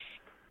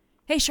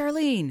Hey,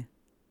 Charlene.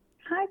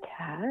 Hi,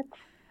 Kat.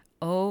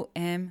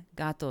 OM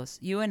Gatos.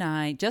 You and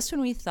I, just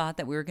when we thought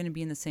that we were going to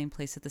be in the same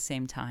place at the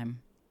same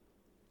time.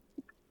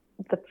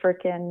 The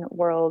frickin'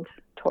 world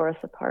tore us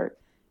apart.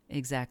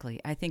 Exactly.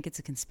 I think it's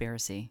a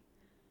conspiracy.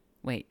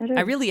 Wait, It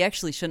I is. really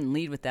actually shouldn't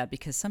lead with that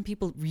because some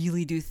people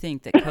really do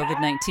think that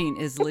COVID-19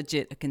 is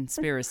legit a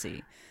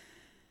conspiracy.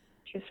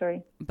 True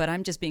story. But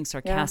I'm just being Yeah,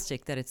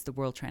 sarcastic that it's the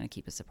world trying to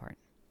keep us apart.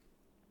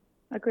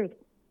 agreed.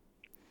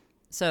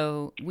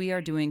 So we are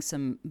doing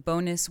some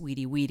bonus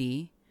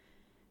weedy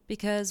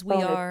because we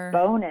Bonus. are.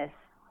 Bonus.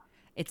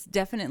 It's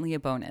definitely a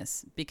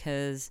bonus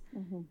because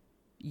hmm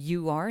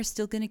you are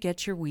still going to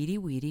get your weedy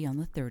on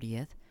the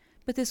 30th,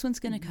 but this one's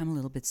going to come a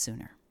little bit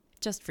sooner,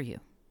 just for you.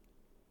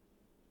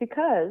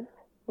 Because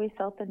we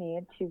felt the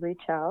need to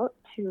reach out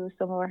to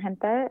some of our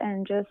gente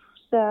and just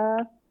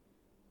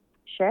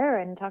share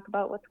and talk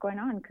about what's going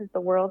on because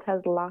the world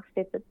has lost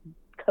its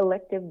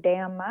collective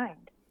damn mind.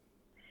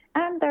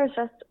 And there's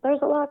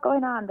a lot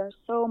going on. There's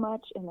so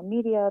much in the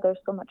media. There's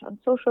so much on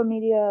social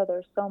media.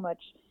 There's so much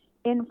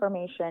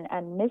information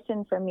and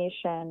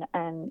misinformation,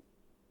 and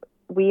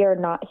we are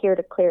not here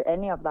to clear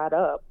any of that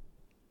up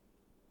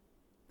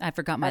I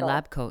forgot my at all.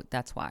 lab coat,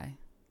 that's why.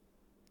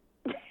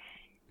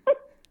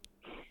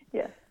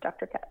 Yes,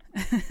 Dr. Cat.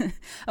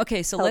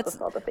 Okay, so Tell us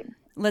all the things.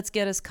 let's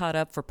get us caught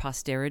up for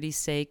posterity's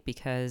sake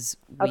because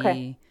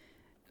Okay.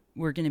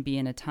 we're going to be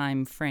in a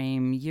time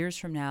frame years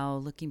from now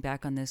looking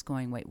back on this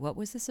going, wait, what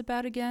was this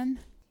about again?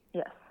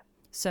 Yes.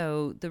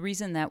 So the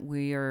reason that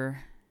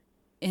we're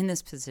in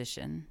this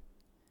position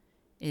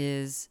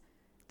is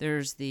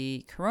there's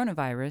the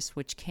coronavirus,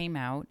 which came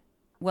out.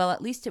 Well,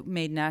 at least it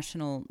made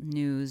national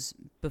news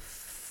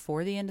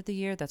before the end of the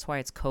year. That's why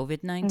it's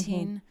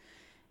COVID-19.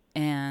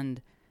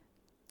 And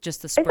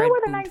just the Is that spread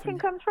where the boomed 19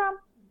 comes from?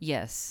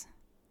 Yes.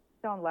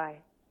 Don't lie.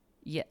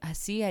 Yeah, I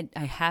see.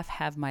 I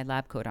have my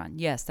lab coat on.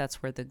 Yes,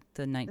 that's where the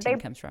 19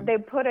 comes from. They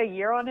put a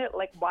year on it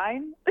like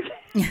wine?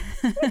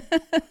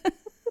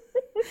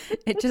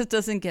 It just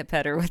doesn't get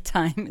better with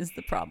time is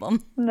the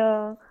problem.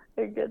 No,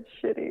 it gets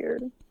shittier.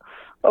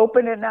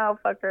 Open it now,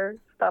 fucker.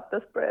 Stop the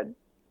spread.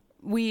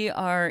 We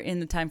are in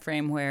the time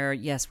frame where,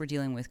 yes, we're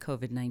dealing with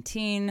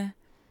COVID-19,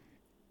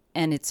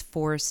 and it's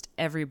forced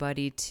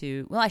everybody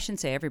to, well, I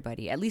shouldn't say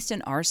everybody, at least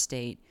in our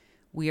state,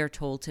 we are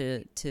told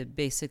to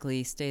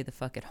basically stay the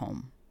fuck at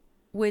home,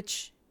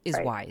 which is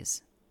Right.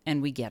 wise,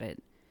 and we get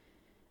it.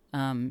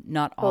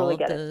 Not all Totally of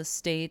get it. the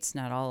states,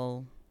 not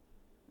all,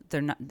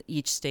 they're not,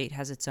 each state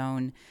has its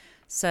own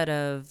set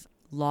of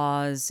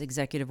laws,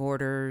 executive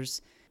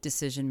orders,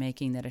 decision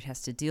making that it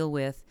has to deal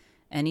with.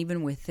 And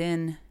even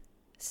within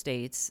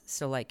states,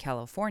 so like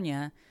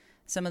California,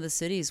 some of the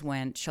cities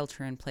went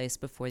shelter in place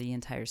before the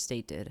entire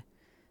state did.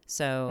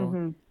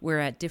 So we're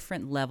at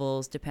different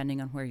levels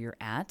depending on where you're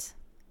at.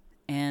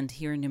 And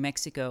here in New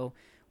Mexico,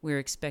 we're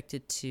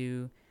expected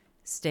to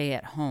stay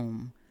at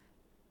home.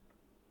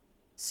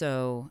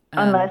 So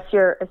Unless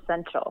you're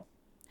essential.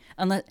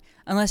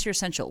 unless you're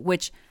essential,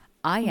 which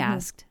I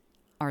asked,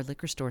 are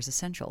liquor stores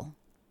essential?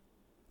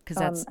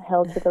 Because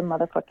Held to the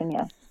motherfucking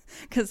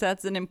yes.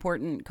 that's an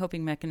important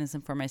coping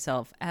mechanism for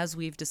myself, as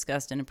we've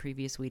discussed in a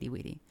previous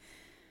Weedy.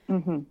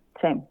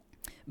 Same.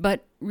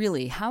 But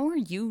really, how are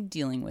you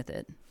dealing with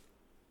it?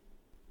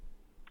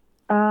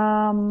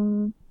 Yeah,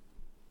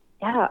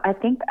 I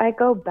think I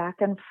go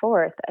back and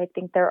forth. I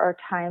think there are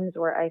times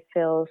where I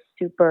feel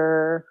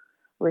super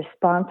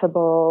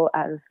responsible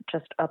as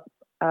just a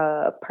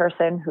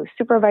person who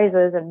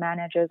supervises and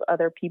manages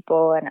other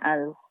people and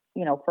as,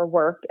 for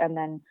work. And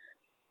then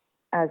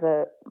as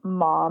a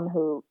mom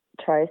who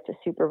tries to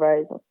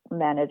supervise,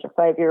 manage a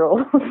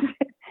 5-year-old,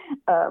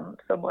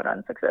 somewhat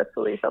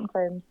unsuccessfully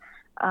sometimes.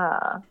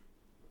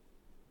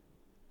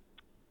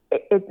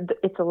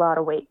 It's a lot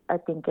of weight. I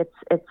think it's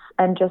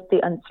and just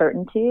the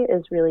uncertainty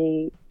is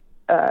really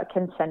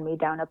can send me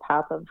down a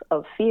path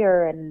of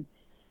fear and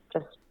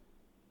just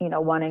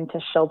wanting to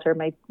shelter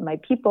my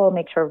people,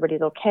 make sure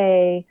everybody's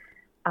okay,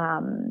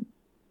 and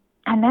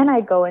then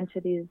I go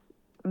into these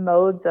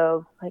modes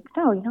of like,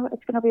 no, you know what,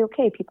 it's going to be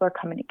okay. People are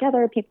coming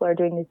together. People are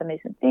doing these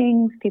amazing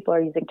things. People are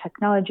using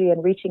technology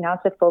and reaching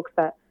out to folks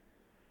that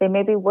they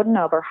maybe wouldn't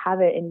have or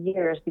haven't in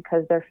years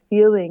because they're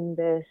feeling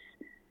this.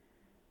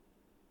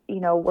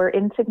 We're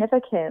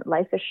insignificant.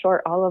 Life is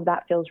short. All of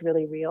that feels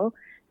really real.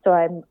 So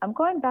I'm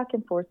going back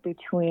and forth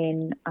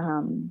between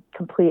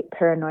complete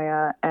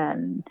paranoia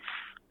and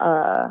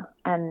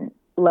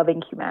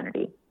loving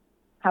humanity.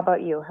 How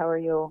about you? How are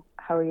you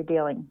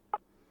dealing?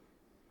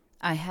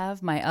 I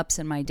have my ups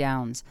and my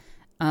downs.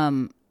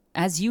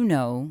 As you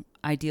know,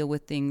 I deal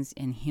with things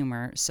in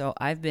humor. So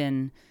I've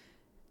been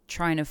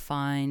trying to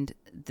find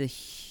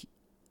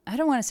I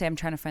don't want to say I'm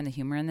trying to find the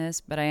humor in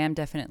this, but I am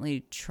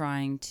definitely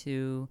trying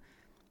to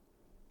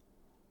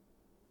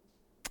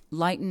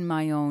lighten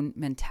my own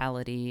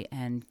mentality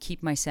and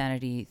keep my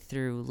sanity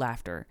through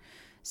laughter.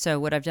 So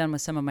what I've done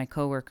with some of my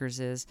coworkers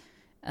is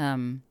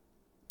I'll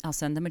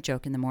send them a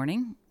joke in the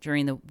morning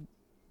during the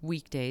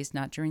weekdays,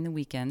 not during the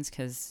weekends,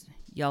 because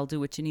y'all do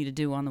what you need to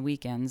do on the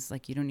weekends.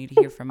 Like, you don't need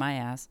to hear from my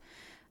ass.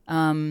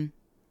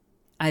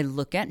 I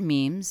look at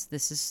memes.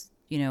 This is,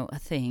 a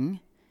thing,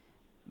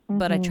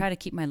 but I try to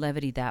keep my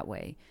levity that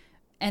way.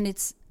 And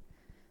it's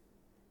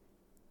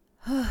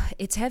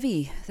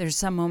heavy. There's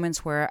some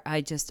moments where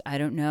I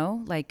don't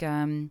know. Like,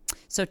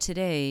 so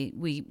today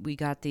we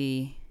got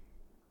the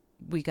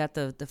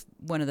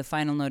one of the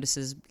final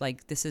notices.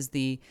 Like, this is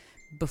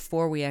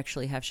before we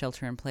actually have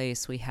shelter in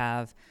place, we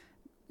have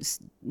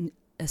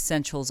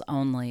essentials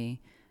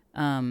only.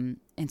 And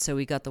so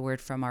we got the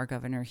word from our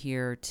governor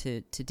here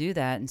to do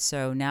that. And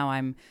so now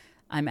I'm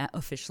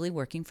officially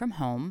working from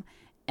home.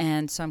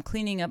 And so I'm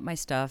cleaning up my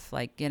stuff,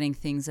 like getting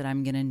things that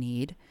I'm going to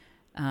need,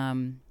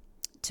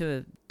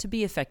 to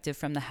be effective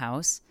from the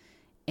house.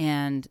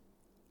 And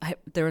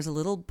there was a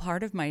little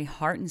part of my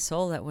heart and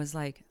soul that was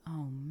like,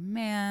 oh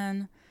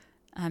man,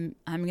 I'm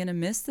going to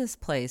miss this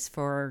place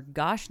for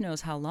gosh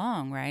knows how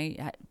long,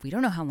 right? We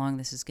don't know how long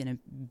this is going to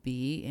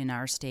be in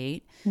our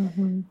state,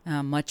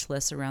 much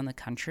less around the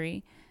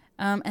country.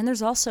 And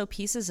there's also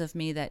pieces of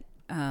me that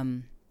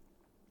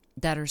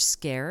are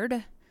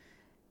scared,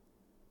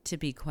 to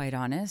be quite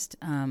honest,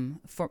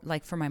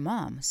 for my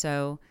mom.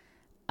 So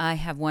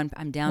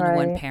I'm down to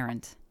one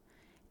parent,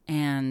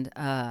 and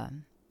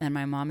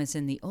my mom is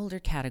in the older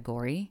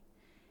category,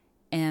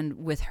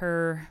 and with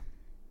her,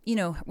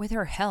 with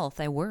her health,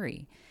 I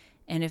worry.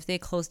 And if they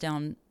close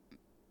down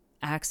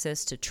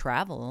access to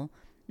travel,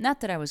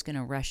 not that I was going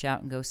to rush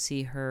out and go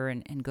see her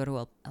and go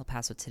to El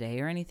Paso today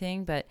or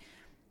anything, but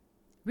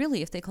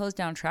really, if they close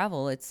down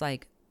travel, it's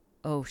like,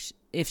 oh,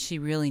 if she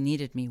really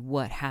needed me,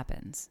 what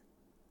happens?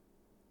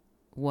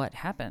 What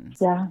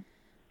happens? Yeah.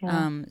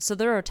 So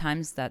there are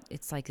times that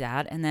it's like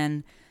that. And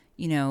then,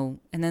 and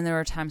then there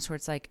are times where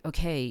it's like,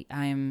 okay,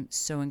 I'm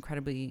so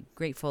incredibly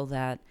grateful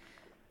that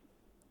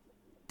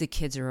the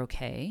kids are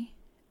okay.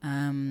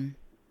 There's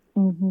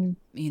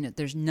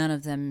none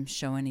of them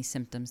show any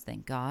symptoms,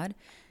 thank God.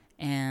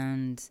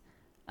 And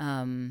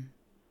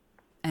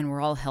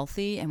we're all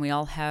healthy, and we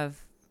all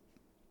have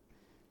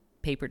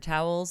paper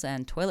towels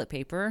and toilet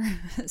paper.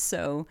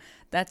 So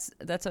that's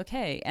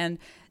okay. And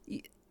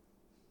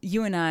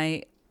you and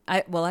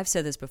I've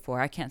said this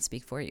before, I can't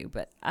speak for you,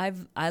 but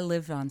I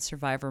lived on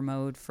survivor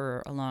mode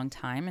for a long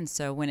time. And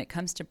so when it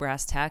comes to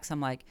brass tacks,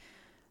 I'm like,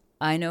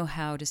 I know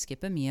how to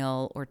skip a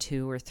meal or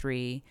 2 or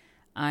 3.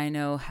 I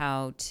know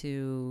how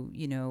to,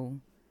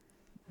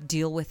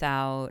 deal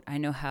without. I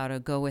know how to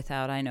go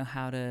without. I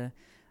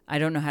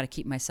don't know how to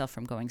keep myself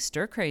from going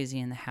stir crazy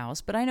in the house,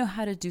 but I know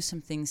how to do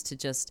some things to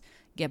just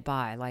get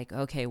by. Like,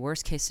 okay,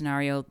 worst case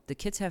scenario, the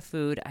kids have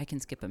food. I can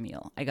skip a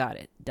meal. I got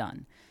it.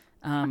 Done.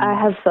 I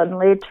have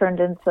suddenly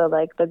turned into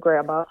like the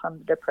grandma from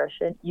the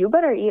Depression. You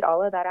better eat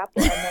all of that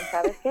apple, and then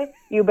 ¿sabes qué?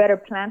 You better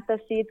plant the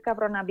seeds,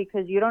 cabrona,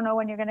 because you don't know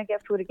when you're going to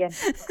get food again,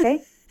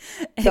 okay?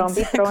 Don't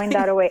be throwing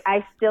that away.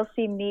 I still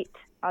see meat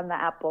on the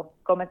apple.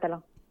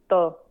 Cómetelo.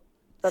 Todo.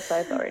 That's what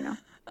I thought right now.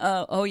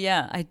 Oh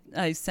yeah.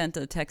 I sent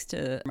a text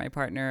to my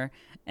partner,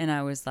 and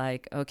I was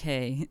like,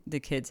 okay, the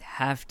kids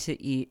have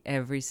to eat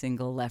every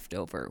single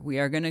leftover. We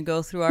are going to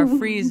go through our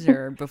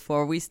freezer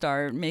before we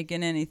start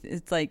making anything.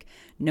 It's like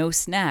no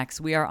snacks.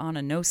 We are on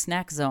a no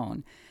snack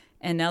zone.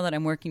 And now that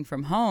I'm working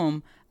from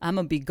home, I'm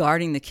going to be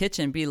guarding the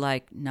kitchen, be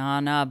like,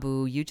 nah,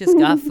 boo, you just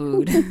got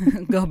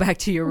food. Go back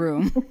to your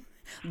room.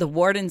 The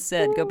warden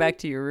said, go back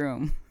to your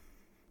room.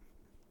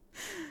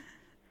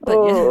 But,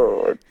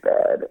 it's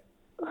bad.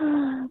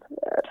 It's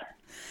bad.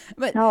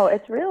 But no,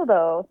 it's real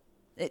though.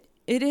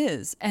 It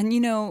is. And,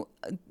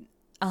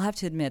 I'll have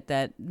to admit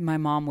that my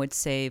mom would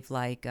save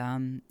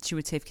she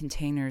would save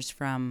containers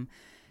from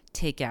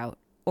takeout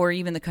or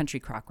even the Country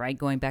Crock, right?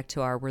 Going back to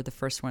we're the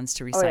first ones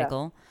to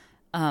recycle.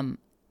 Oh,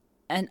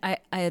 yeah. And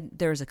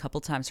there was a couple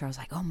times where I was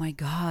like, oh my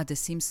God, this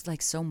seems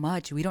like so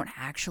much. We don't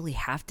actually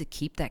have to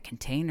keep that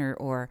container,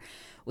 or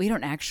we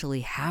don't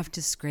actually have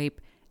to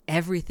scrape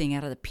everything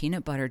out of the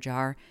peanut butter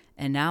jar.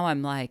 And now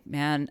I'm like,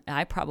 man,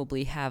 I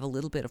probably have a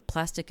little bit of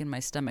plastic in my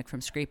stomach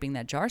from scraping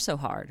that jar so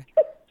hard.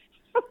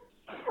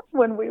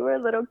 When we were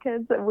little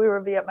kids and we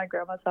would be at my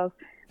grandma's house,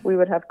 we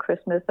would have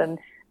Christmas, and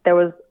there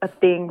was a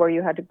thing where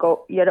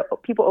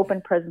people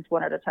open presents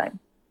one at a time.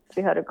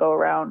 So you had to go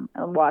around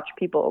and watch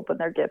people open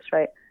their gifts,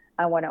 right?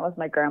 And when it was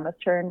my grandma's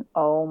turn,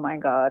 oh my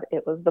God,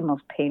 it was the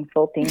most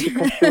painful thing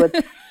because she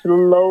would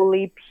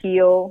slowly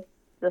peel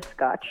the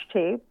Scotch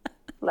tape,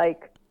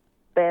 like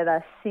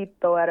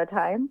pedacito at a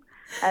time,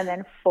 and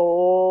then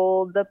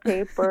fold the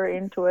paper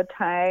into a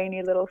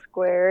tiny little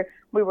square.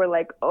 We were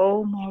like,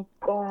 oh my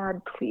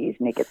God, please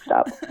make it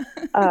stop.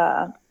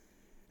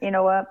 You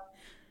know what?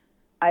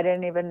 I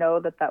didn't even know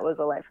that was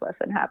a life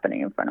lesson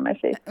happening in front of my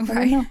face.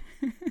 Right.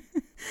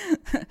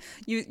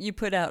 You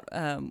put out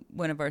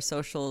one of our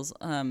socials,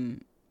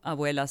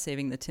 Abuela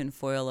saving the tin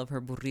foil of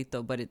her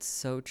burrito, but it's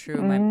so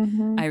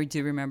true. I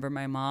do remember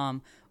my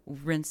mom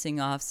rinsing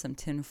off some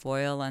tin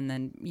foil and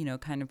then,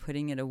 kind of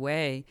putting it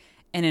away.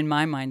 And in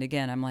my mind,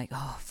 again, I'm like,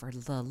 oh, for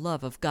the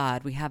love of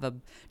God, we have a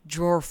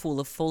drawer full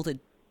of folded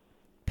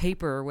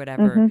paper or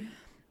whatever. Mm-hmm.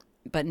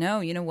 But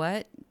no, you know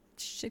what?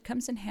 Shit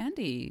comes in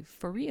handy,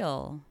 for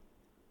real.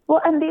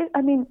 Well, and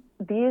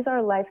these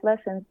are life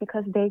lessons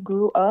because they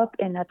grew up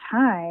in the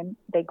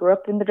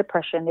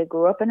Depression, they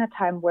grew up in a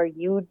time where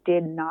you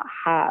did not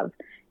have.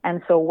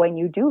 And so when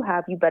you do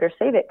have, you better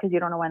save it because you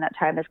don't know when that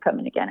time is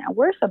coming again. And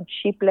we're some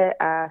cheaplet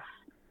ass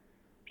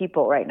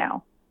people right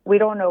now. We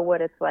don't know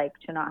what it's like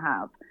to not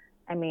have.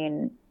 I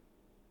mean,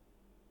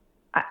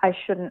 I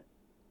shouldn't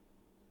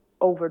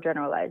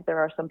overgeneralize. There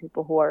are some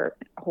people who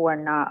are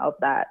not of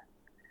that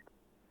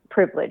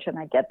privilege, and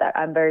I get that.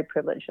 I'm very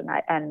privileged,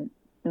 and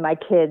my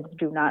kids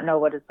do not know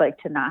what it's like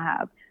to not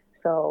have.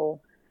 So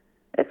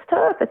it's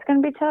tough. It's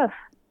going to be tough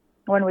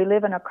when we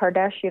live in a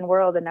Kardashian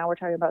world, and now we're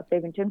talking about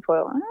saving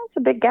tinfoil. It's a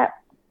big gap.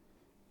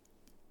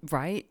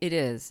 Right? It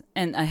is.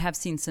 And I have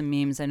seen some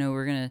memes. I know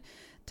we're going to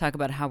talk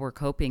about how we're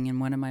coping, and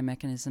one of my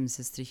mechanisms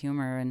is through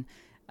humor. And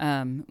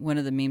one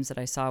of the memes that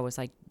I saw was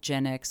like,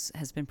 Gen X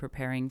has been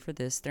preparing for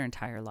this their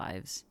entire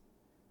lives.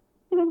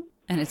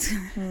 And it's...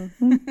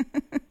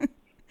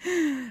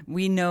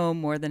 We know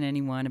more than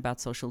anyone about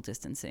social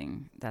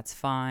distancing. That's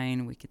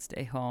fine. We could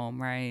stay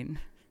home, right?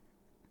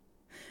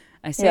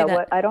 I say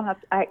that. I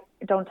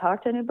don't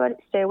talk to anybody.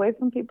 Stay away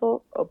from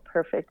people. Oh,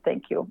 perfect.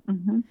 Thank you.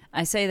 Mm-hmm.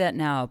 I say that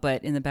now,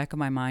 but in the back of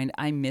my mind,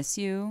 I miss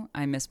you.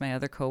 I miss my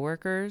other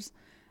coworkers.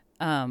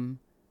 I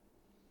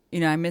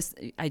do miss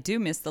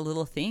the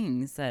little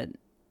things that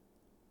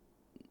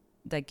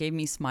gave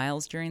me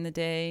smiles during the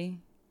day.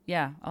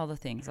 Yeah, all the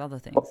things.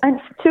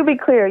 And to be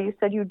clear, you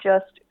said you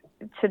just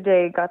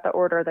today got the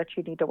order that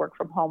you need to work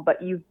from home,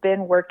 but you've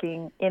been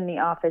working in the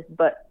office,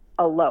 but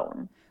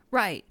alone.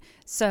 Right.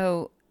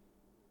 So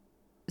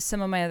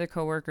some of my other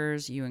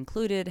coworkers, you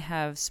included,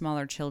 have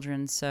smaller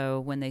children. So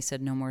when they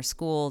said no more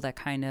school, that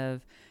kind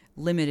of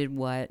limited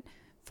what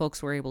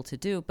folks were able to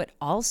do. But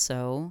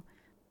also,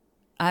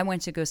 I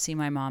went to go see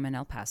my mom in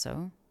El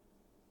Paso.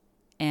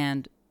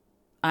 And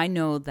I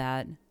know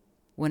that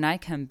when I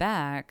come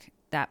back,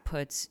 that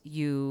puts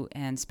you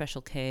and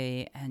Special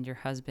K and your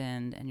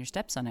husband and your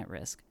stepson at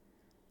risk.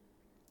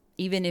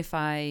 Even if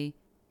I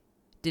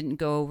didn't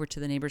go over to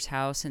the neighbor's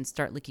house and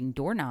start licking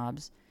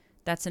doorknobs,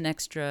 that's an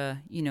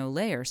extra,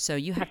 layer. So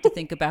you have to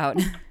think about,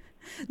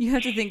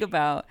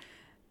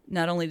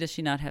 not only does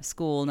she not have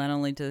school, not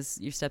only does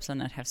your stepson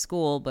not have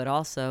school, but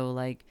also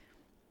like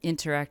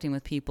interacting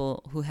with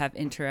people who have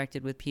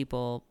interacted with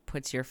people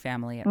puts your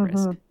family at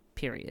risk.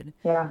 Period.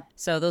 Yeah.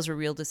 So those are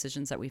real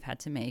decisions that we've had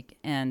to make.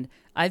 And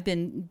I've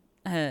been,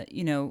 I've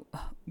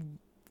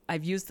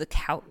used the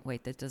couch.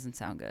 Wait, that doesn't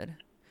sound good.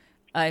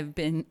 I've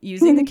been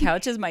using the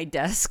couch as my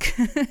desk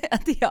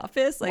at the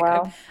office. Like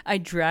wow. I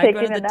dragged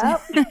one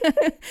of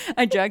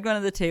I dragged one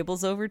of the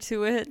tables over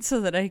to it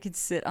so that I could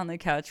sit on the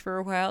couch for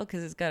a while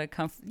because it's got a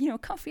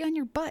comfy on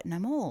your butt, and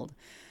I'm old.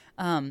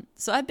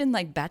 So I've been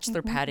like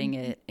bachelor padding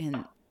it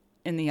in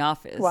the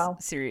office. Wow.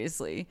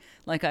 Seriously.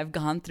 Like I've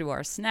gone through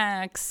our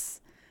snacks.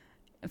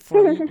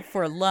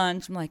 For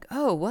lunch, I'm like,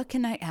 oh, what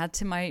can I add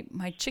to my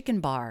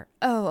chicken bar?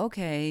 Oh,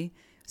 okay.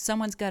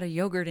 Someone's got a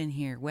yogurt in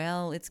here.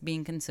 Well, it's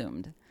being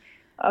consumed.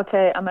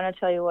 Okay, I'm going to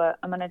tell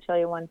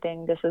you one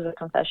thing. This is a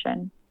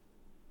confession.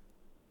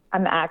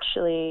 I'm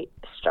actually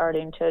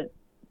starting to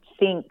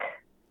think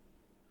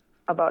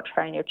about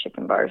trying your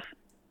chicken bars.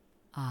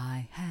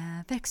 I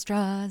have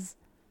extras.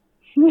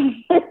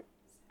 And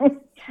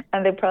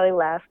they probably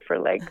last for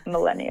like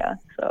millennia,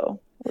 so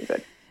we're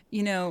good.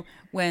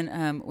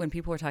 When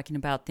people were talking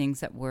about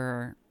things that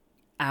were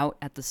out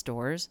at the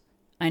stores,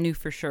 I knew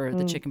for sure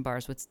the chicken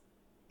bars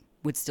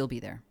would still be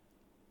there.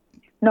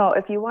 No,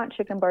 if you want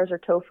chicken bars or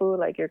tofu,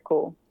 like you're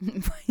cool.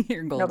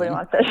 You're golden. Nobody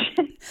wants that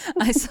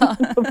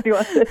shit. Nobody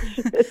wants that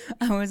shit.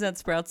 I was at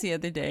Sprouts the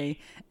other day,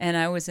 and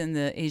I was in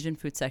the Asian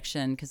food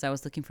section because I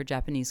was looking for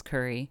Japanese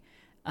curry.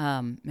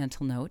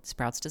 Mental note: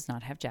 Sprouts does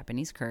not have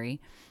Japanese curry,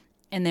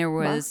 and there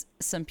was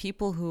some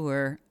people who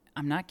were,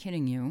 I'm not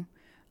kidding you,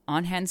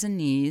 on hands and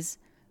knees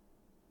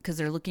because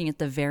they're looking at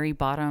the very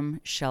bottom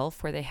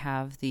shelf where they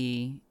have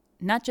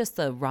not just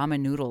the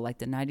ramen noodle like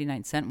the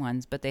 99-cent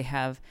ones, but they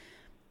have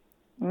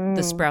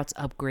the Sprouts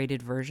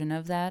upgraded version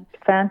of that.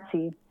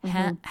 Fancy.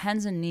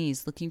 Hands and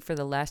knees looking for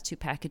the last two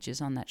packages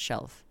on that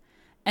shelf.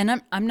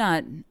 And I'm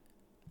not,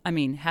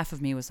 half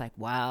of me was like,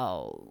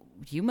 wow,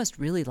 you must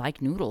really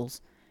like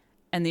noodles.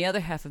 And the other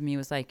half of me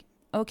was like,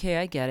 okay,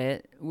 I get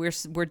it.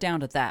 We're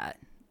down to that.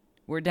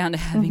 We're down to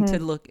having to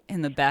look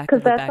in the back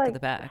of the back of the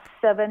back.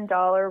 $7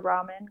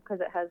 ramen because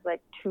it has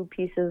like 2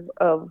 pieces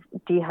of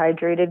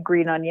dehydrated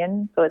green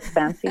onion, so it's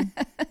fancy.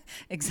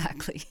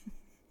 Exactly.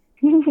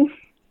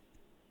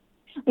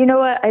 You know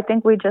what? I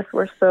think we just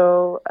were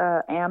so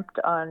amped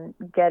on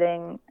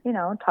getting,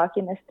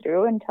 talking this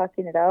through and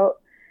talking it out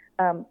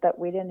that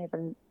we didn't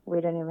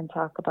even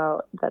talk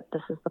about that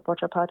this is the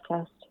Pocha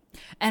podcast.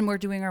 And we're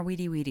doing our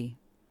Weedy Weedy.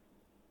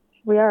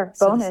 We are.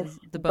 So bonus.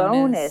 The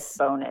bonus.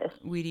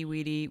 Weedy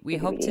Weedy. We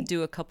hope to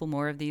do a couple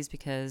more of these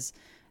because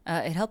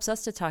it helps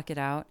us to talk it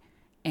out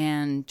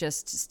and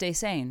just stay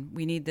sane.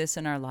 We need this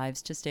in our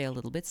lives to stay a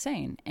little bit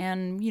sane.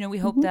 And, we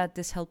hope that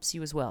this helps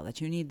you as well,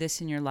 that you need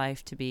this in your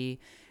life to be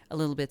a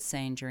little bit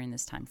sane during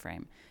this time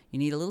frame. You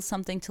need a little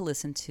something to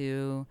listen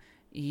to.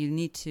 You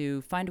need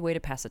to find a way to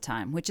pass the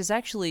time, which is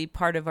actually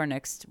part of our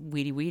next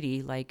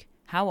weedy. Like,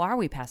 how are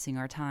we passing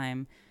our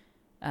time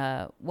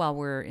while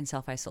we're in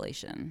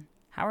self-isolation?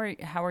 How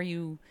are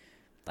you,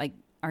 like,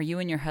 are you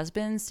and your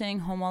husband staying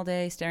home all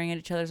day, staring at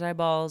each other's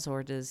eyeballs,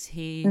 or does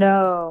he?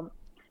 No.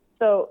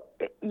 So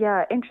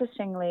yeah,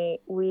 interestingly,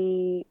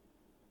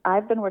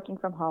 I've been working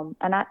from home,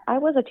 and I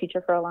was a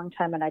teacher for a long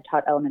time, and I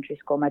taught elementary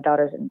school. My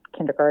daughter's in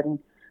kindergarten.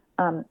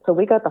 So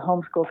we got the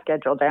homeschool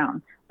schedule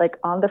down, like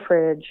on the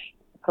fridge,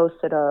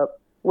 posted up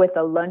with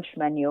a lunch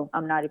menu.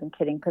 I'm not even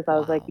kidding, because I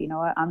was like, Wow. you know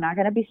what? I'm not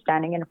going to be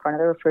standing in front of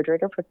the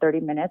refrigerator for 30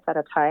 minutes at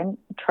a time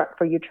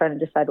for you trying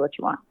to decide what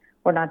you want.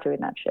 We're not doing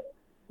that shit.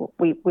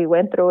 We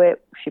went through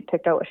it. She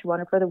picked out what she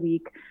wanted for the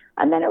week,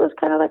 and then it was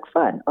kind of like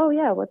fun. Oh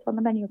yeah, what's on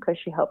the menu? Because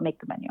she helped make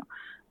the menu.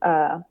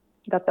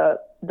 Got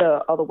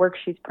the all the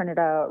worksheets printed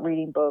out,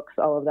 reading books,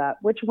 all of that,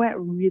 which went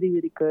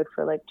really good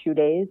for like 2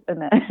 days,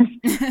 and then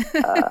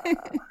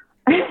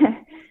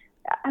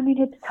I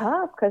mean, it's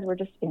tough because we're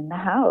just in the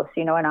house,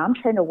 and I'm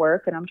trying to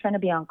work and I'm trying to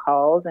be on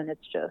calls, and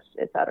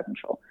it's out of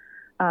control.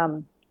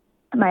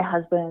 My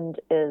husband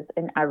is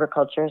in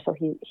agriculture, so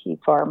he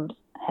farms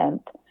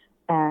hemp,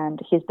 and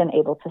he's been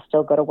able to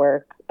still go to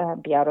work,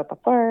 be out at the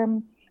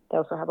farm. They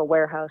also have a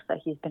warehouse that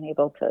he's been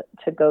able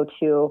to go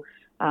to.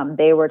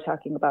 They were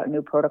talking about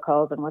new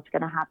protocols and what's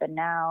going to happen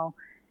now.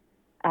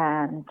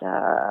 And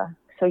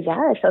so,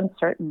 yeah, it's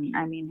uncertain.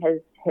 I mean,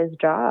 his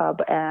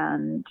job,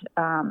 and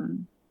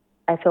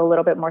I feel a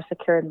little bit more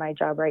secure in my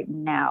job right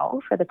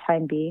now for the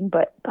time being,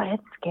 but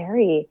it's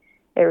scary.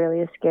 It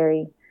really is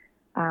scary.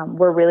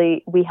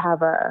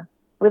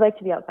 We like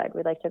to be outside.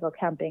 We like to go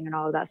camping and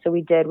all of that. So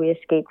we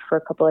escaped for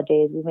a couple of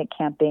days. We went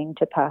camping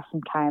to pass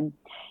some time.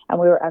 And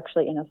we were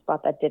actually in a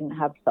spot that didn't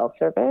have cell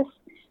service,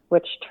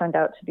 which turned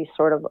out to be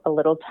sort of a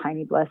little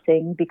tiny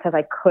blessing, because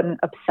I couldn't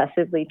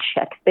obsessively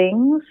check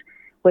things,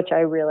 which I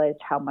realized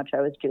how much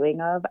I was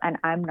doing of. And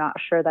I'm not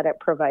sure that it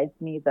provides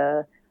me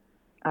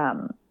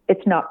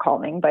it's not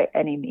calming by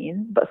any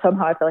means, but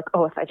somehow I feel like,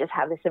 oh, if I just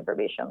have this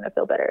information, I'm going to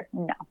feel better.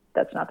 No,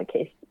 that's not the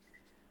case.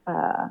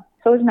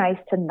 So it was nice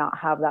to not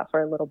have that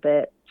for a little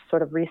bit,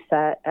 sort of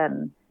reset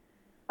and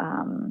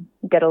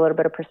get a little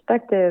bit of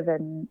perspective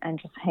and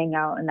just hang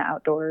out in the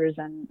outdoors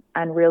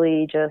and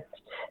really just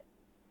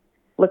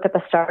look at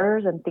the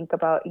stars and think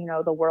about,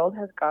 the world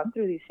has gone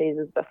through these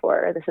phases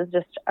before. This is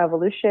just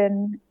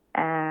evolution,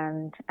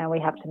 and we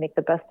have to make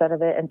the best out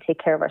of it and take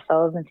care of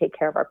ourselves and take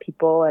care of our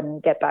people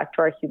and get back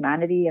to our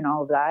humanity and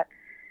all of that.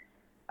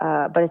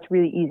 But it's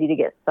really easy to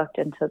get sucked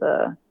into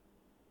the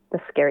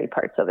scary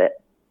parts of it.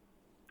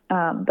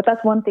 But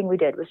that's one thing we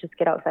did, was just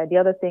get outside. The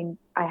other thing,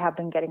 I have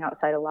been getting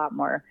outside a lot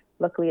more.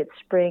 Luckily, it's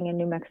spring in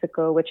New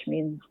Mexico, which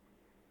means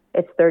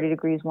it's 30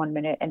 degrees one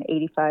minute and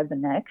 85 the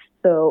next.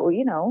 So,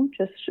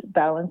 just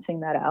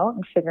balancing that out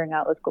and figuring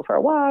out, let's go for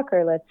a walk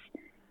or let's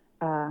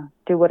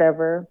do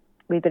whatever.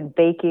 We've been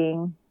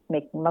baking,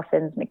 making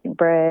muffins, making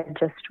bread,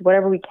 just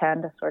whatever we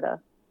can to sort of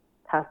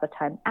pass the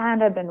time.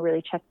 And I've been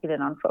really checking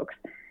in on folks.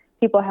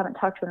 People I haven't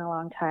talked to in a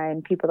long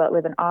time, people that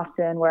live in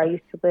Austin, where I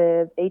used to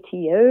live,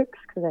 ATX,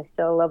 because I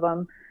still love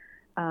them,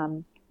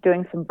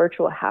 doing some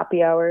virtual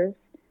happy hours.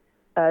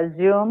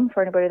 Zoom,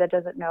 for anybody that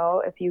doesn't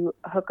know, if you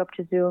hook up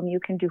to Zoom, you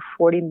can do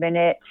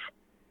 40-minute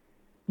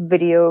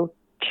video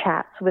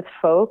chats with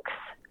folks.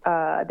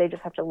 They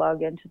just have to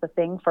log into the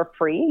thing for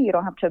free. You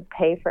don't have to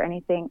pay for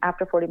anything.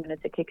 After 40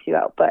 minutes, it kicks you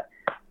out. But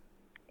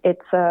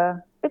it's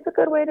a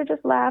good way to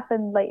just laugh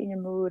and lighten your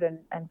mood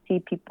and see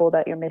people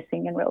that you're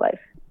missing in real life.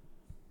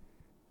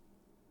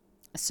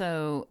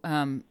 So,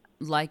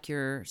 like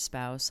your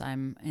spouse,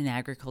 I'm in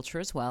agriculture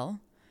as well,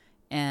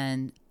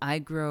 and I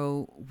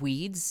grow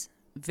weeds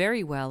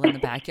very well in the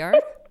backyard.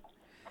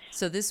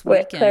 So this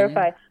Wait, weekend,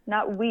 clarify,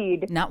 not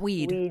weed. not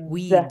weed,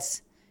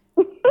 Weeds.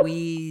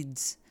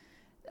 weeds.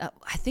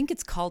 I think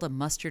it's called a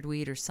mustard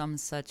weed or some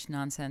such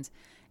nonsense.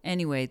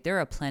 Anyway, there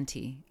are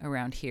plenty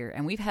around here,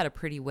 and we've had a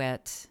pretty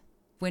wet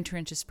winter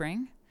into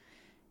spring,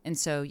 and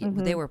so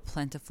they were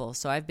plentiful.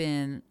 So I've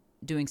been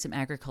doing some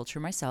agriculture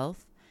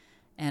myself.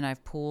 And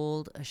I've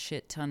pulled a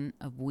shit ton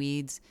of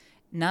weeds.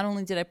 Not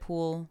only did I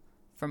pull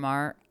from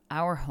our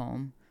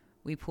home,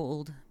 we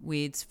pulled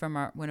weeds from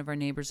one of our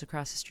neighbors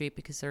across the street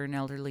because they're an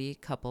elderly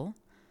couple.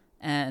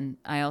 And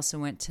I also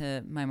went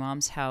to my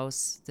mom's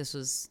house. This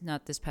was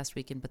not this past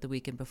weekend, but the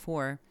weekend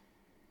before.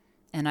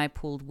 And I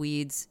pulled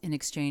weeds in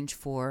exchange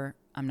for,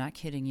 I'm not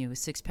kidding you, a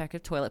 6-pack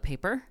of toilet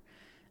paper.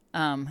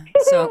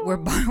 So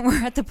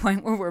we're at the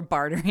point where we're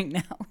bartering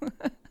now.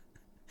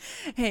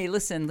 Hey,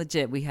 listen,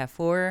 legit, we have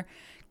 4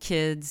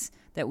 kids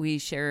that we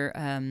share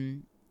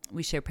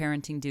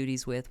parenting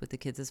duties with the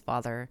kids'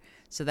 father.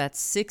 So that's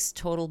 6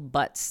 total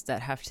butts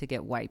that have to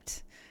get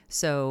wiped.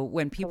 So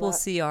when people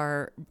see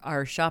our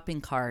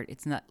shopping cart,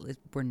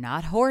 we're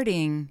not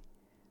hoarding.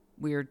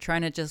 We're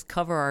trying to just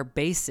cover our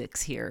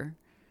basics here.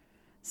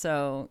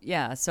 So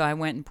yeah, so I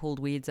went and pulled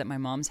weeds at my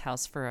mom's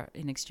house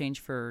in exchange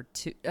for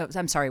 2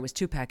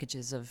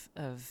 packages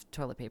of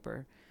toilet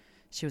paper.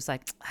 She was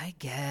like, I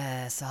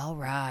guess, all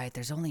right,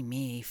 there's only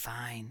me,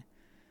 fine.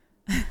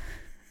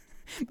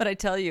 But I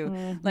tell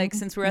you, like,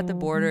 since we're at the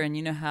border, and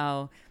you know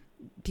how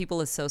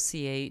people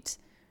associate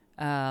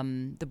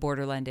the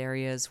borderland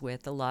areas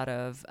with a lot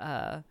of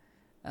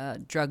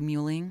drug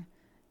muling.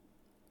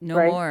 No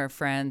Right. more,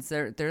 friends.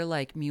 They're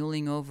like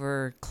muling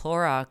over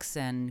Clorox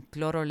and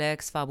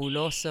Clorolex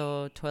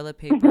Fabuloso toilet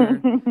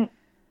paper.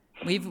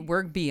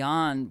 We're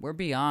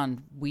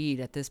beyond weed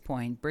at this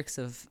point. Bricks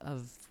of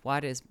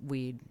what is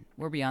weed.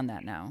 We're beyond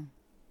that now.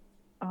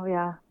 Oh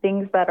yeah,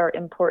 things that are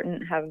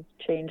important have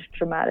changed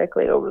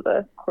dramatically over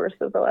the course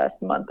of the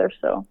last month or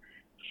so,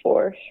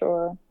 for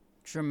sure.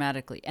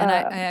 Dramatically. And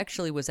I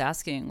actually was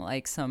asking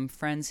like some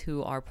friends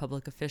who are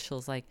public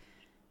officials, like,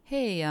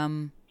 hey,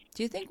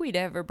 do you think we'd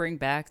ever bring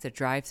back the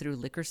drive-through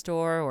liquor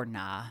store or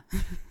nah?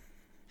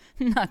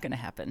 Not gonna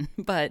happen.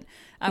 But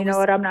you know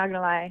what? I'm not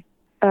gonna lie.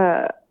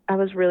 I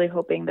was really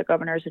hoping the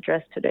governor's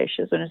address today,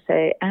 she was going to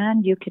say,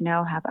 and you can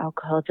now have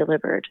alcohol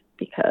delivered,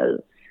 because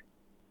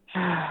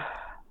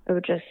it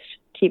would just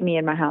keep me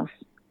in my house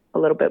a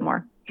little bit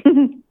more.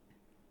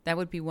 That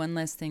would be one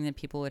less thing that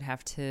people would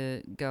have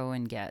to go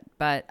and get.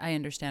 But I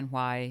understand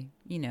why,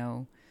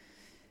 you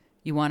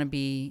want to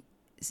be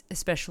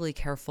especially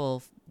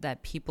careful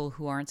that people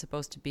who aren't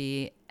supposed to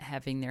be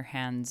having their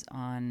hands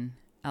on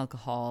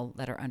alcohol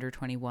that are under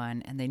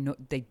 21 and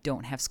they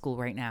don't have school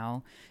right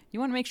now, you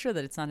want to make sure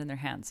that it's not in their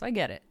hands. So I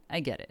get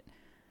it.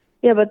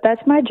 Yeah, but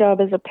that's my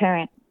job as a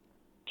parent,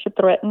 to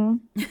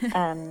threaten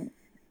and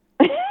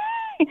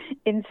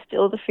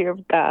instill the fear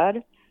of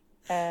God.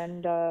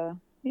 And,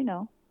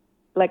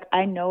 like,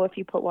 I know if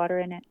you put water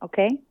in it,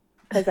 okay?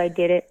 Because I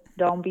did it.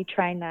 Don't be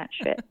trying that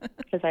shit,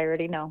 because I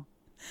already know.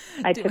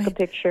 I took a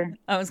picture.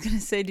 I was going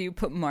to say, do you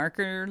put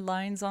marker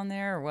lines on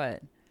there or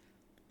what?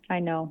 I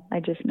know. I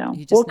just know.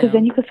 Well, because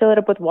then you could fill it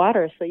up with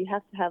water. So you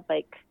have to have,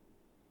 like,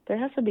 there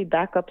has to be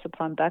backups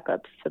upon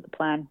backups to the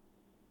plan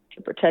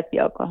to protect the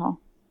alcohol.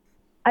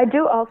 I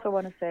do also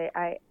want to say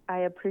I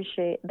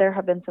appreciate, there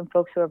have been some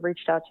folks who have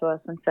reached out to us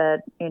and said,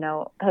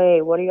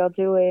 hey, what are y'all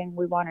doing?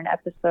 We want an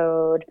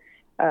episode.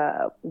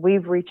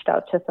 We've reached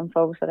out to some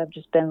folks that have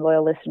just been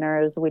loyal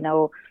listeners. We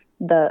know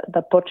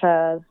the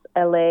Pochas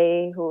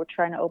LA who are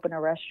trying to open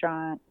a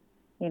restaurant.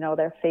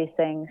 They're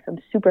facing some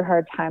super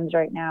hard times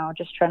right now,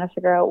 just trying to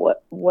figure out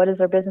what is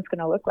their business going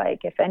to look like,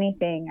 if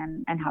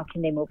anything, and how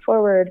can they move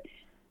forward.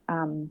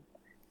 One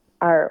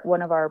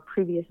of our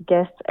previous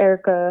guests,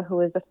 Erica,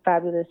 who is a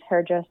fabulous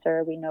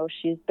hairdresser, we know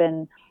she's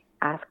been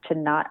asked to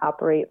not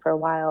operate for a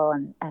while,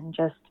 and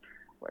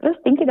we're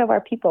just thinking of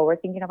our people. We're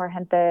thinking of our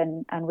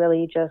gente, and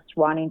really just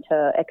wanting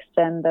to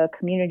extend the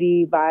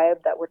community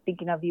vibe that we're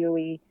thinking of you.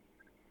 We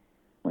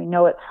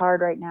know it's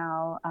hard right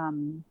now.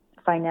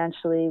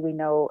 Financially, we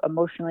know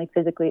emotionally,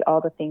 physically, all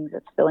the things,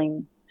 it's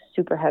feeling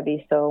super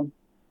heavy. So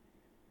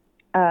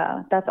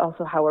that's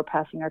also how we're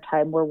passing our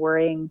time. We're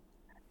worrying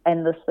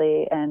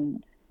endlessly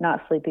and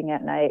not sleeping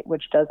at night,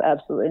 which does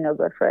absolutely no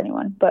good for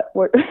anyone. But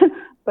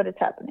but it's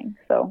happening.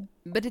 So,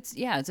 but it's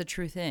a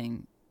true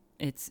thing.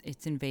 It's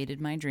invaded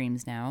my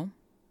dreams now,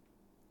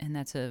 and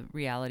that's a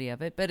reality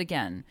of it. But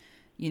again,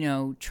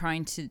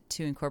 trying to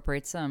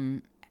incorporate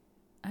some,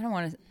 I don't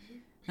want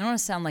to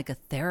sound like a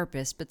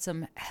therapist, but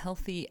some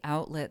healthy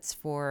outlets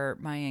for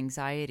my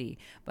anxiety.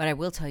 But I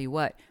will tell you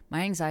what,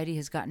 my anxiety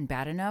has gotten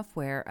bad enough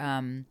where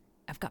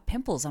I've got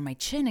pimples on my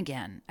chin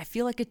again. I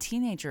feel like a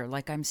teenager,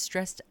 like I'm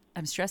stressed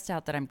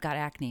out that I've got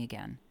acne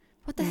again.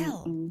 What the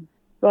hell?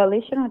 Well, at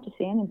least you don't have to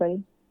see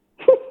anybody.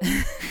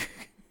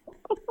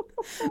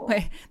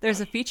 Wait, there's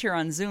a feature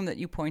on Zoom that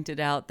you pointed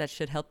out that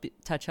should help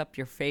touch up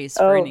your face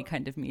for any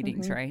kind of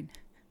meetings, right?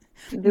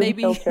 Zoom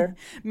filter.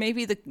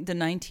 Maybe the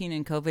 19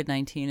 in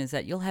COVID-19 is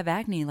that you'll have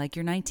acne like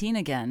you're 19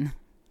 again.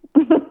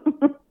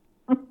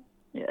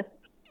 Yes,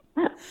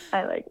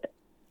 I like it.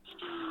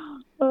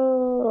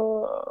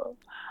 Oh,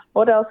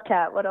 what else,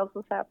 Kat? What else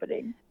was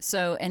happening?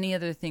 So, any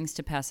other things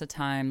to pass the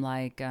time,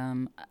 like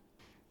on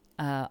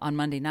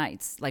Monday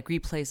nights, like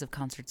replays of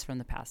concerts from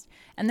the past?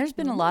 And there's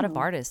been a lot of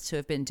artists who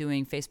have been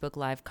doing Facebook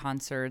Live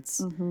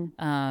concerts,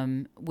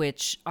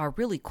 which are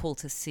really cool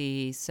to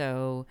see.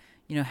 So,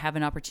 have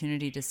an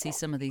opportunity to see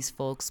some of these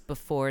folks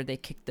before they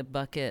kick the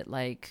bucket,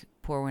 like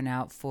pour one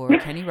out for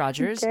Kenny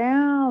Rogers.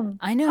 Damn.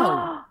 I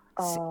know.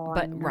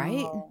 But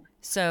right?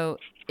 So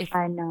if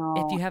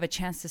you have a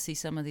chance to see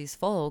some of these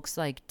folks,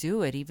 like,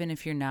 do it. Even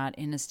if you're not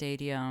in a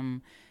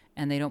stadium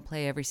and they don't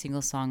play every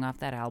single song off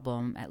that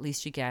album, at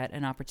least you get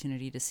an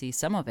opportunity to see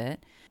some of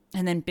it.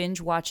 And then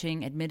binge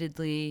watching,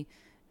 admittedly,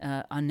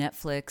 on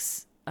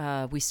Netflix,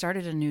 we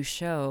started a new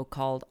show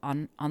called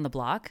On the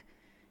Block.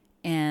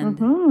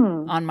 And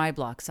On My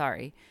Block,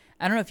 sorry.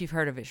 I don't know if you've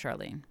heard of it,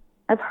 Charlene.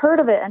 I've heard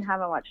of it and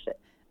haven't watched it.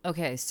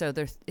 Okay, so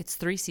it's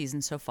 3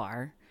 seasons so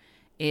far.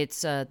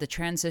 It's the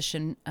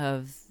transition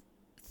of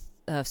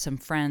some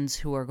friends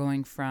who are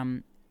going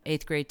from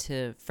 8th grade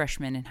to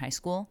freshman in high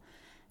school.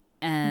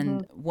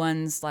 And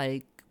one's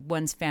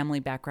family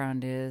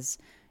background is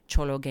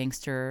cholo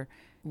gangster.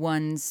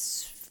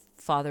 One's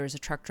father is a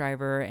truck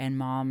driver and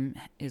mom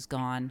is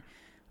gone.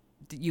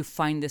 you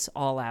find this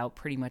all out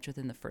pretty much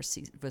within the first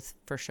season,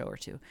 first show or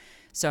two.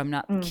 So I'm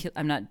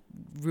not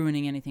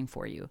ruining anything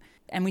for you.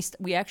 And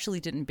we actually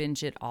didn't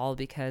binge it all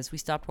because we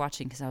stopped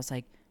watching because I was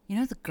like,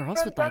 the girls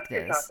would like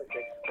this.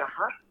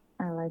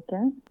 I like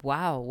it.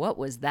 Wow, what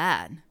was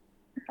that?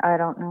 I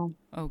don't know.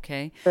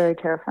 Okay. Very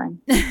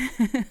terrifying.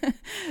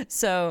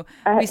 So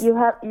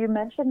you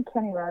mentioned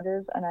Kenny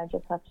Rogers, and I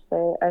just have to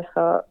say I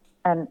saw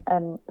and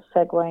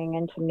segueing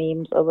into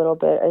memes a little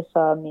bit. I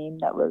saw a meme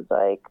that was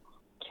like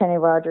Kenny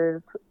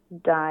Rogers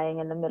dying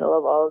in the middle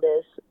of all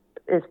this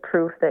is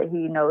proof that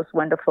he knows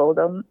when to fold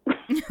them.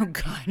 Oh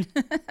God.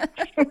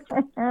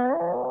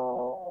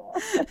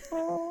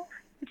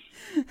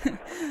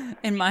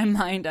 In my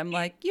mind, I'm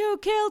like, you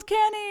killed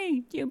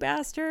Kenny, you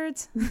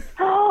bastards.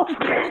 Oh.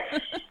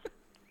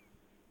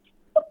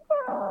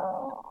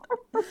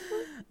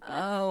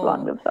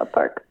 Long live South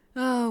Park.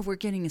 Oh, we're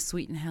getting a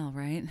sweet in hell,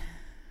 right?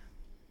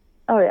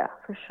 Oh, yeah,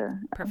 for sure.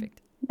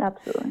 Perfect.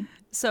 Absolutely.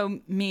 So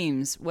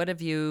memes, what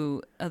have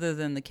you, other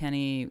than the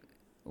Kenny,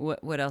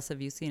 what else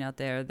have you seen out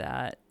there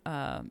that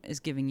is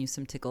giving you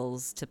some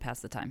tickles to pass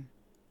the time?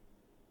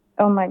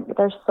 Oh my,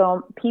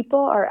 people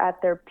are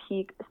at their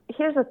peak.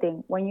 Here's the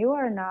thing. When you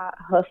are not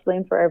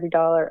hustling for every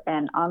dollar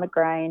and on the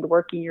grind,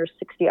 working your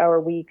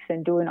 60-hour weeks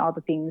and doing all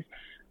the things,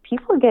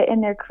 people get in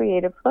their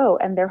creative flow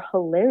and they're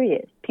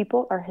hilarious.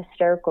 People are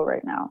hysterical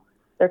right now.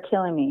 They're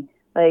killing me.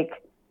 Like,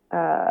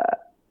 I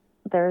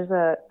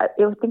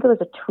think it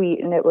was a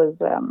tweet and it was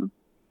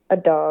a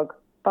dog,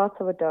 thoughts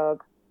of a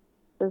dog.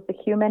 It says, the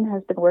human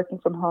has been working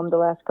from home the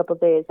last couple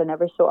of days and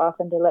every so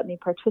often they let me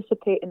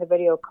participate in the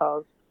video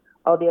calls.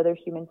 All the other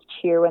humans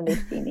cheer when they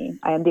see me.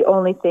 I am the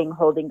only thing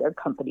holding their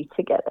company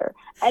together.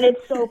 And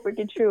it's so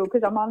freaking true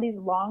because I'm on these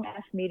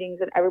long-ass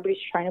meetings and everybody's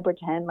trying to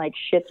pretend like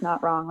shit's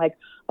not wrong. Like,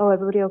 oh,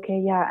 everybody okay?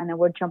 Yeah. And then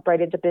we'll jump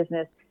right into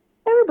business.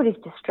 Everybody's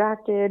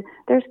distracted.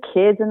 There's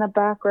kids in the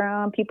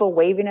background, people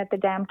waving at the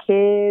damn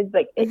kids.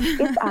 Like,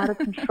 it's out of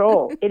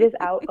control. It is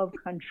out of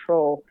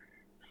control.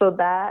 So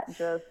that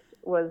just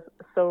was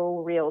so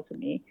real to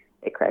me.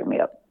 It cracked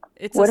me up.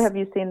 What have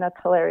you seen that's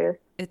hilarious?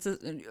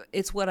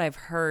 It's what I've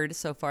heard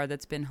so far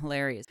that's been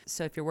hilarious.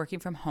 So if you're working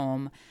from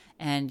home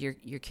and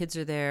your kids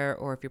are there,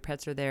 or if your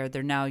pets are there,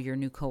 they're now your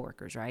new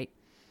coworkers, right?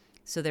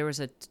 So there was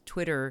a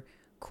Twitter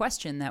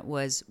question that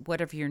was,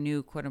 what of your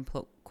new quote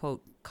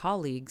unquote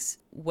colleagues,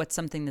 what's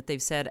something that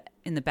they've said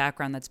in the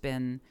background that's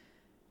been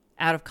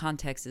out of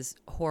context is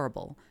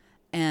horrible?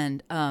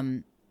 And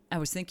I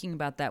was thinking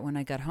about that when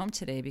I got home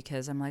today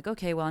because I'm like,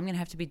 okay, well, I'm going to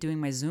have to be doing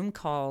my Zoom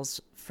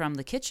calls from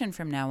the kitchen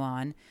from now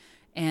on.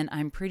 And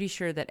I'm pretty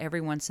sure that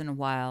every once in a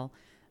while,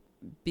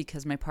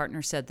 because my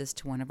partner said this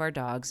to one of our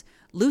dogs,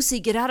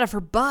 Lucy, get out of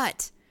her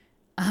butt.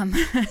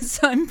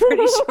 So I'm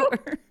pretty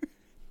sure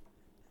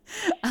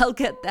I'll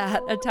get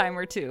that a time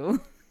or two.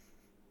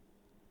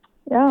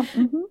 Yeah.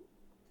 Mm-hmm.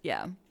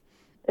 Yeah.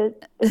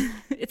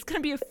 It's going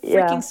to be a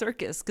freaking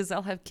circus because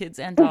I'll have kids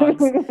and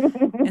dogs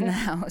in the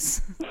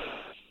house.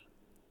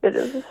 It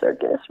is a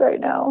circus right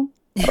now.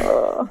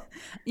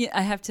 Yeah,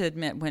 I have to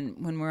admit,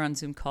 when we're on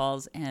Zoom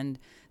calls and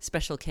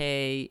Special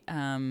K,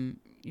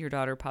 your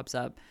daughter pops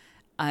up,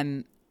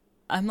 I'm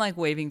like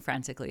waving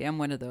frantically. I'm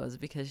one of those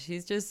because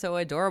she's just so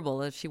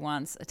adorable. If she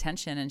wants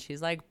attention and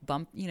she's like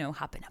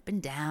hopping up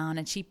and down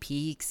and she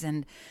peeks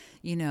and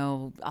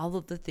all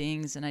of the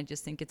things, and I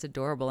just think it's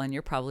adorable. And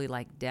you're probably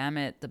like, damn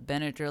it, the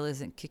Benadryl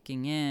isn't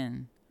kicking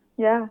in.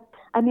 Yeah,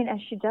 I mean,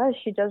 and she does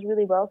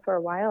really well for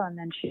a while, and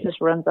then she just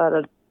runs out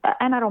of.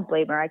 And I don't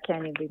blame her. I can't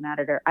even be mad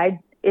at her.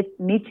 It's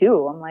me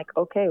too. I'm like,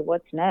 okay,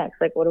 what's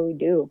next? Like, what do we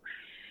do?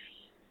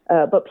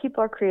 But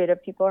people are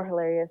creative. People are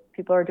hilarious.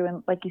 People are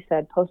doing, like you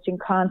said, posting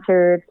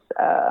concerts.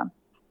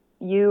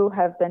 You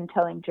have been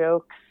telling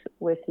jokes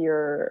with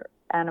your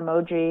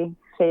Animoji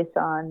face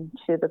on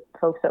to the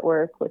folks at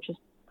work, which is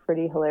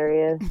pretty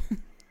hilarious.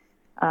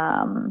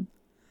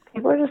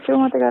 People are just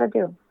doing what they got to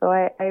do. So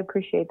I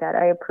appreciate that.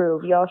 I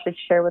approve. Y'all should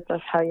share with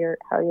us how you're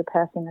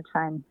passing the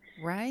time.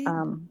 Right.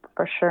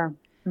 For sure.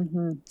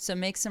 Mm-hmm. So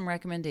make some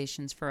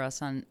recommendations for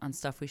us on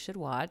stuff we should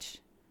watch.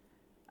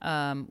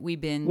 We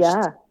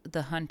binged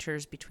The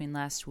Hunters between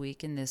last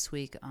week and this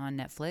week on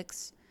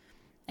Netflix.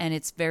 And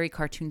it's very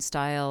cartoon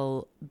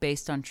style,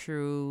 based on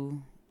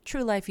true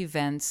life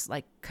events,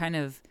 like kind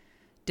of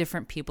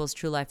different people's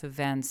true life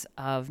events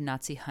of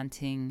Nazi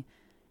hunting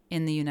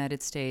in the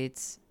United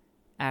States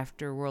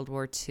after World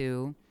War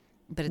II.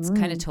 But it's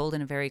kind of told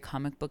in a very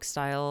comic book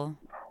style.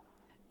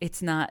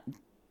 It's not...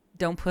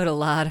 Don't put a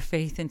lot of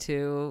faith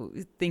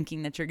into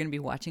thinking that you're going to be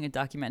watching a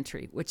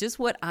documentary, which is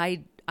what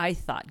I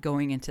thought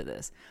going into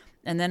this.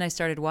 And then I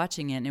started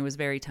watching it, and it was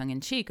very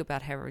tongue-in-cheek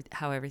about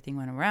how everything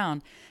went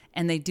around.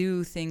 And they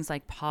do things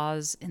like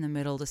pause in the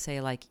middle to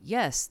say, like,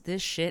 yes,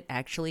 this shit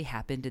actually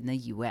happened in the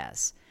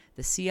U.S.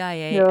 The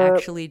CIA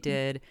actually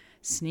did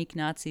sneak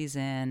Nazis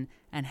in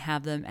and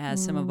have them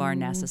as some of our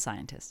NASA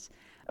scientists.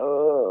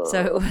 So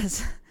it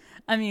was,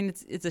 I mean,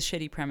 it's a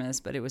shitty premise,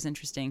 but it was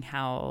interesting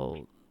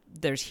how...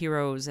 There's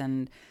heroes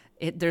and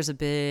there's a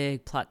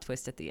big plot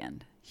twist at the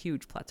end.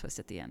 Huge plot twist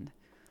at the end.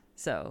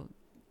 So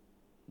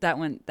that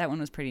one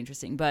was pretty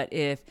interesting. But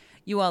if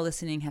you all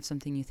listening have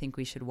something you think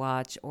we should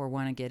watch or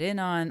want to get in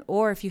on,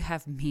 or if you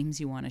have memes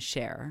you want to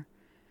share,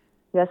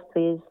 yes,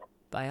 please.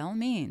 by all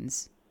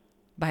means.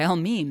 By all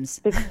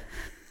memes.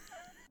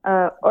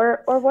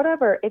 Or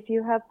whatever. If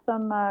you have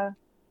some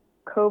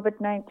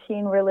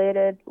COVID-19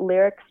 related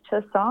lyrics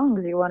to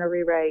songs you want to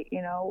rewrite,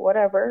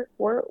 whatever,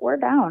 we're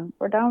down.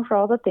 We're down for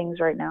all the things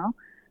right now.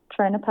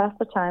 Trying to pass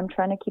the time,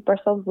 trying to keep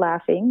ourselves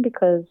laughing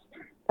because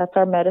that's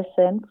our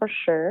medicine for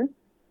sure.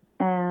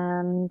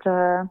 And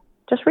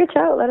just reach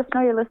out. Let us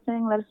know you're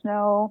listening. Let us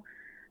know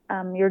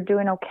you're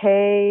doing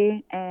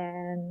okay.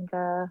 And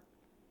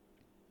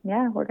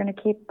we're gonna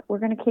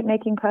keep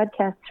making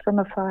podcasts from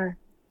afar.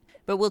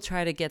 But we'll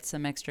try to get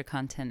some extra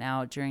content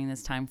out during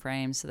this time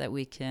frame so that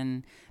we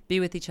can be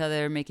with each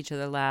other, make each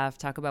other laugh,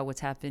 talk about what's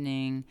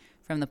happening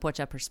from the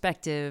Pocha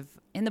perspective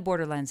in the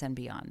borderlands and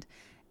beyond.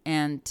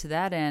 And to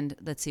that end,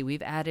 let's see,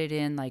 we've added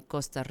in like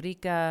Costa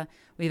Rica,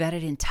 we've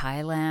added in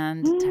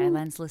Thailand.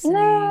 Thailand's listening.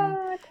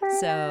 No,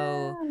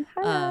 So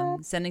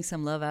sending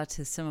some love out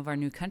to some of our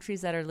new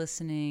countries that are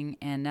listening.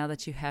 And now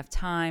that you have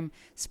time,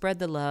 spread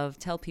the love,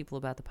 tell people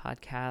about the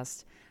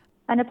podcast.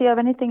 And if you have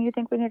anything you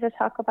think we need to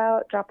talk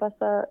about, drop us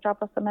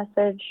a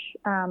message.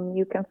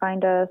 You can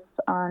find us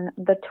on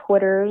the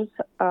Twitters,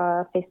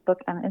 Facebook,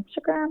 and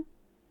Instagram.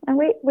 And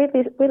we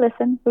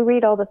listen. We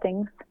read all the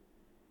things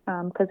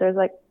because there's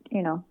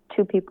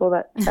 2 people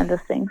that send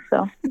us things,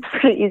 so it's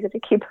pretty easy to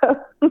keep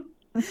up.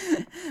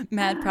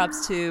 Mad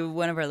props to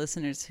one of our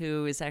listeners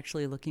who is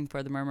actually looking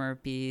for the Murmur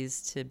of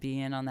Bees to be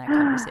in on that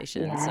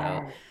conversation. Yes.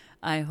 So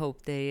I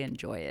hope they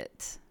enjoy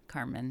it.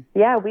 Carmen.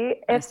 Yeah,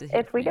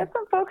 if we get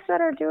some folks that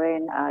are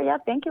doing,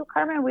 thank you,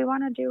 Carmen. We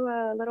want to do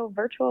a little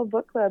virtual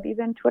book club,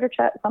 even Twitter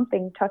chat,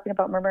 something talking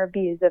about Murmur of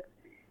Bees. If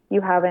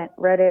you haven't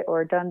read it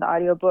or done the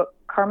audiobook,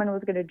 Carmen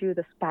was going to do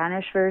the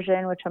Spanish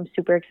version, which I'm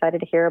super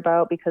excited to hear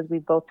about because we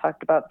both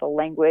talked about the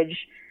language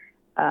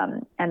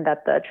and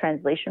that the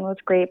translation was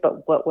great,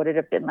 but what would it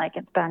have been like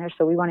in Spanish?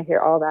 So we want to hear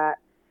all that.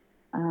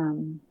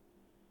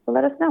 So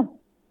let us know.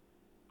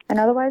 And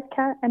otherwise,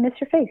 Kat, I miss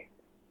your face.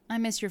 I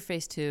miss your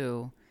face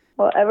too.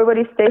 Well,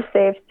 everybody stay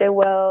safe, stay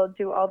well,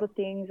 do all the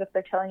things. If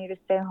they're telling you to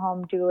stay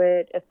home, do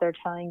it. If they're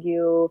telling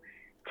you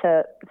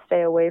to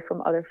stay away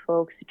from other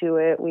folks, do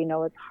it. We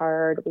know it's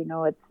hard. We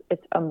know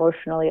it's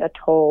emotionally a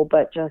toll,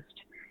 but just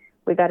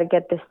we got to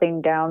get this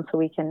thing down so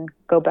we can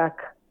go back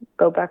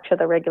to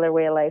the regular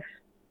way of life.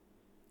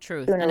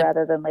 Truth. Sooner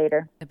rather than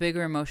later. A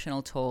bigger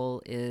emotional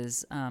toll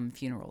is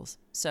funerals.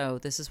 So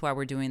this is why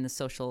we're doing the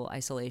social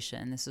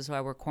isolation. This is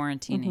why we're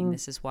quarantining. Mm-hmm.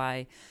 This is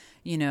why,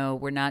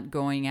 we're not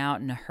going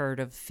out in a herd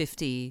of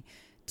 50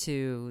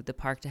 to the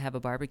park to have a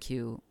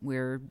barbecue.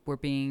 We're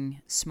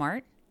being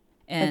smart.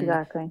 And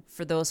exactly.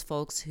 For those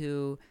folks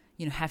who,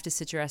 have to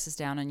sit your asses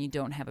down and you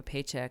don't have a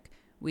paycheck,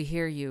 we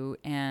hear you.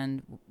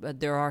 And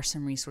there are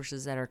some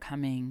resources that are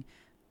coming.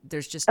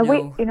 There's just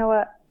no... you know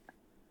what?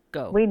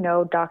 Go. We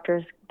know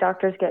doctors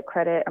get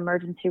credit,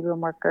 emergency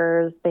room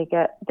workers, they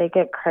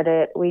get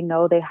credit. We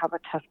know they have a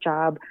tough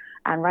job.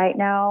 And right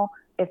now,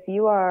 if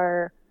you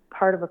are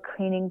part of a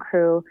cleaning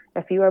crew,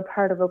 if you are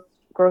part of a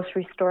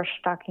grocery store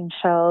stocking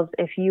shelves,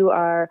 if you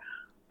are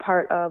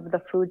part of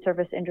the food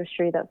service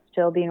industry that's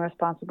still being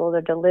responsible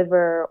to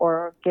deliver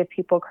or give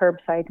people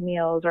curbside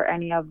meals or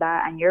any of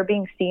that, and you're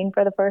being seen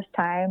for the first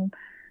time,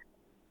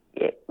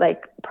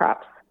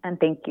 props and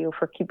thank you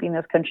for keeping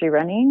this country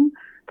running,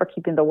 for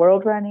keeping the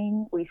world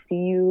running. We see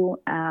you.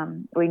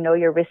 We know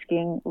you're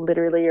risking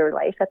literally your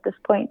life at this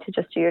point to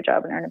just do your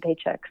job and earn a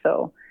paycheck.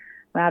 So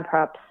mad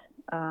props.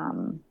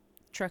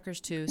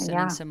 Truckers too,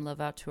 sending some love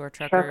out to our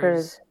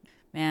truckers.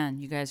 Man,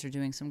 you guys are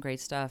doing some great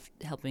stuff,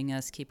 helping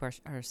us keep our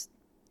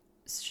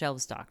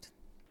shelves stocked.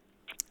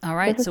 All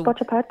right. This is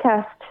Pocha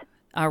Podcast.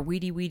 Our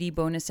weedy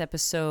bonus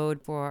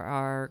episode for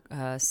our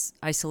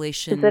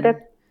isolation. Is it a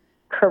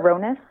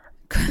Coronas?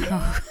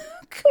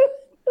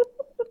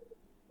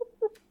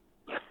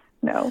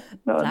 No,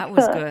 that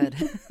was good.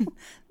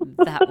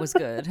 That was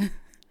good.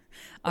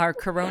 Our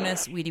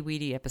Coronas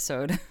weedy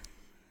episode.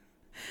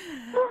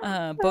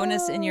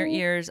 Bonus in your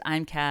ears.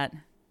 I'm Kat.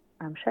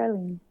 I'm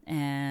Charlene.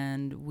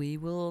 And we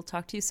will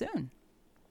talk to you soon.